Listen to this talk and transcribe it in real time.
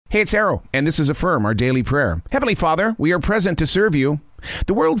Hey, it's Arrow, and this is Affirm, our daily prayer. Heavenly Father, we are present to serve you.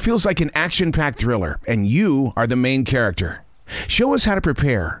 The world feels like an action-packed thriller, and you are the main character. Show us how to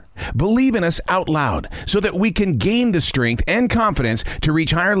prepare. Believe in us out loud so that we can gain the strength and confidence to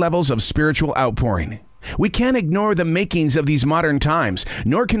reach higher levels of spiritual outpouring. We can't ignore the makings of these modern times,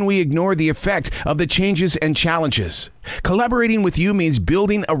 nor can we ignore the effect of the changes and challenges. Collaborating with you means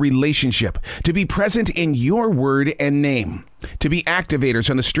building a relationship, to be present in your word and name, to be activators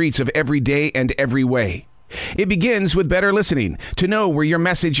on the streets of every day and every way. It begins with better listening, to know where your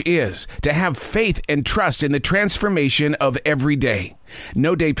message is, to have faith and trust in the transformation of every day.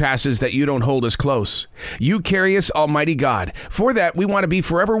 No day passes that you don't hold us close. You carry us, Almighty God. For that, we want to be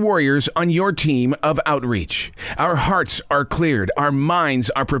forever warriors on your team of outreach. Our hearts are cleared. Our minds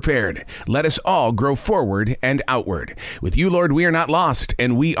are prepared. Let us all grow forward and outward. With you, Lord, we are not lost,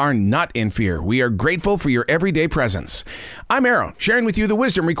 and we are not in fear. We are grateful for your everyday presence. I'm Arrow, sharing with you the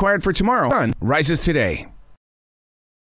wisdom required for tomorrow. Sun rises today.